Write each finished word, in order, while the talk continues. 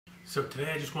So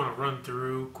today I just want to run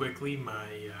through quickly my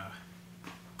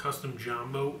custom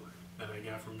John boat that I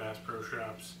got from Bass Pro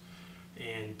Shops,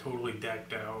 and totally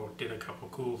decked out, did a couple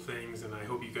cool things, and I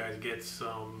hope you guys get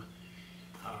some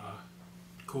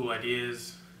cool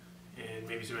ideas and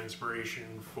maybe some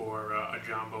inspiration for a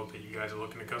John boat that you guys are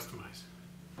looking to customize.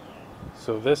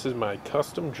 So this is my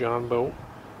custom John boat.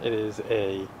 It is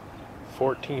a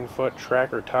 14-foot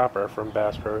tracker topper from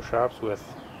Bass Pro Shops with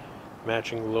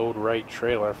matching load right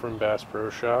trailer from Bass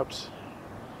Pro Shops.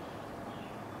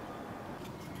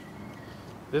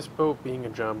 This boat being a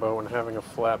John boat and having a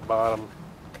flat bottom,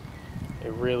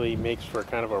 it really makes for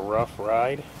kind of a rough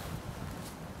ride.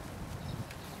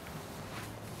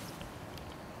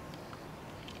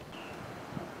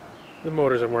 The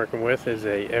motors I'm working with is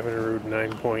a Evinrude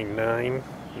 9.9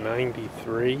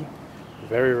 93,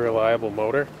 very reliable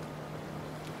motor.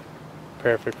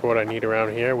 Perfect for what I need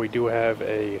around here. We do have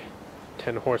a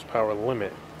 10 horsepower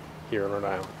limit here in Rhode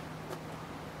Island.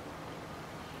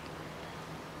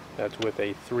 That's with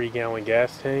a 3-gallon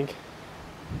gas tank.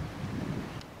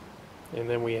 And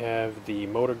then we have the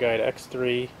Motor Guide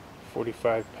X3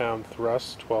 45-pound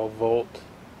thrust 12-volt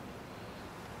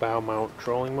bow mount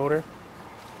trolling motor.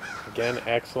 Again,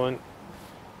 excellent.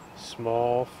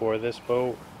 Small for this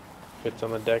boat. Fits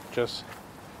on the deck just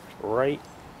right.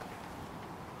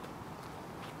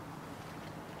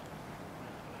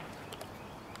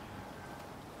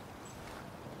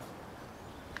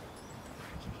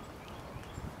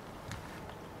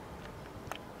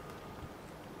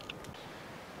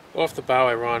 Off the bow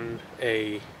I run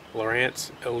a Lowrance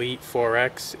Elite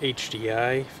 4X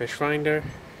HDI fish finder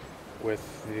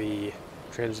with the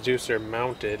transducer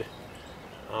mounted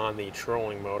on the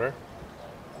trolling motor,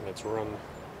 and it's run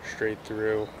straight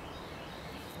through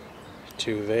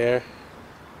to there.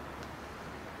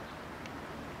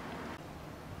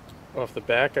 Off the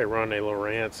back I run a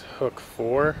Lowrance Hook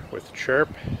 4 with chirp,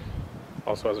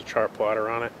 also has a chart plotter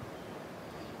on it.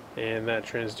 And that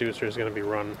transducer is going to be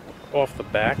run off the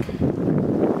back.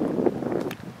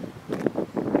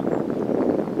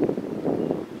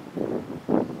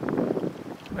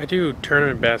 I do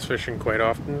tournament bass fishing quite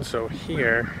often, so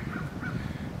here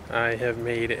I have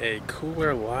made a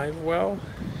cooler live well.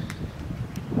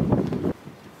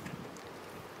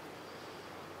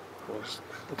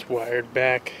 It's wired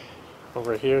back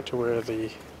over here to where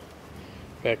the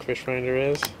back fish finder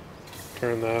is.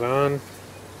 Turn that on.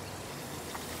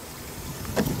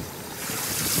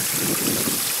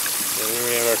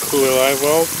 We have our cooler live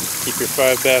well. Keep your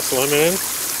 5 bass limit in.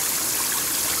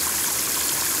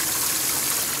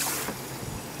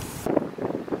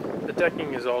 The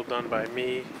decking is all done by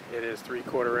me. It is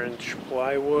 3/4 inch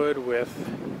plywood with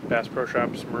Bass Pro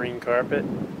Shops marine carpet.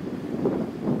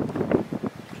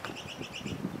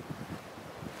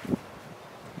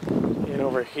 And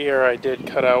over here I did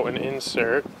cut out an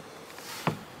insert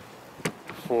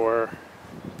for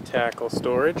tackle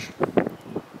storage.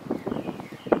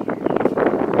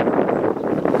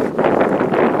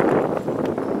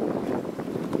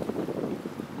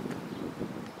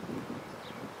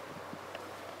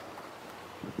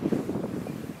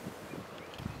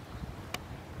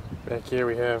 Back here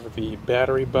we have the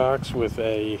battery box with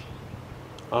a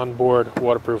onboard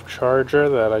waterproof charger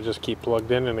that I just keep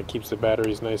plugged in, and it keeps the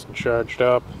batteries nice and charged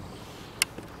up.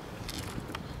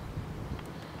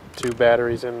 2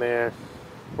 batteries in there,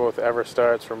 both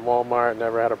Everstarts from Walmart,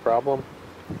 never had a problem.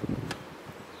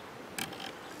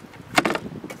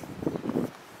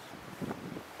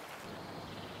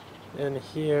 And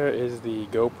here is the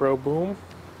GoPro boom.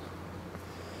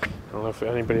 I don't know if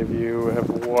anybody of you have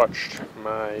watched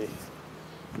my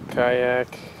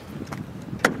kayak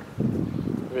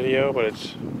video, but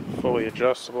it's fully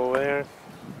adjustable there.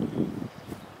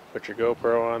 Put your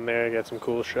GoPro on there, get some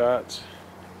cool shots.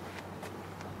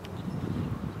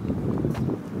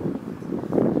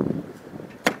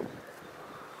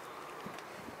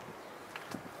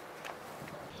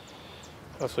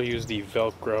 Also use the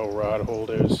Velcro rod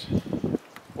holders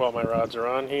while my rods are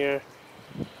on here.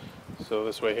 So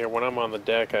this way here, when I'm on the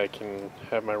deck, I can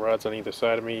have my rods on either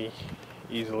side of me,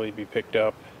 easily be picked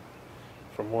up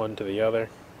from one to the other,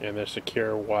 and they're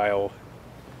secure while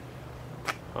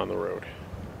on the road.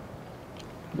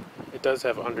 It does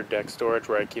have under deck storage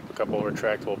where I keep a couple of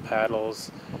retractable paddles,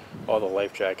 all the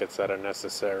life jackets that are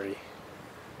necessary.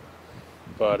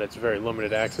 But it's very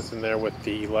limited access in there with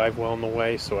the live well in the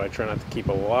way, so I try not to keep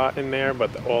a lot in there,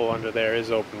 but all under there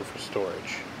is open for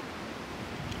storage.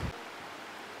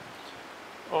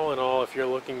 All in all, if you're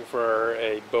looking for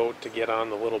a boat to get on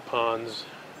the little ponds,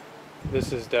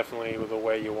 this is definitely the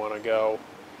way you want to go.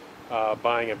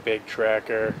 Buying a big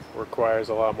tracker requires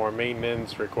a lot more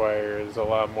maintenance, requires a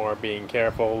lot more being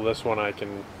careful. This one I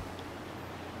can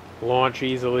launch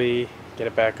easily, get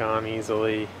it back on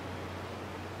easily.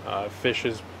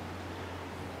 Fishes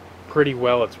pretty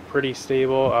well, it's pretty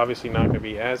stable. Obviously not going to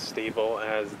be as stable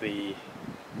as the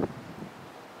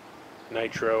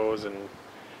nitros and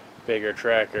bigger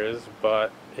trackers,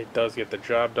 but it does get the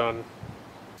job done.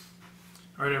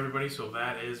 Alright everybody, so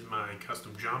that is my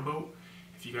custom John boat.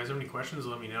 If you guys have any questions,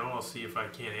 let me know. I'll see if I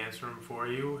can't answer them for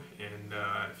you. And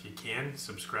if you can,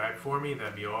 subscribe for me.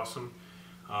 That'd be awesome.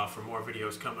 For more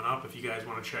videos coming up. If you guys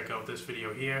want to check out this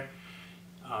video here,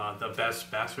 the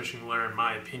best bass fishing lure in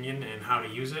my opinion and how to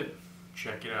use it,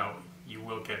 check it out. You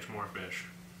will catch more fish.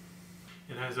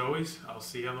 And as always, I'll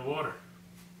see you on the water.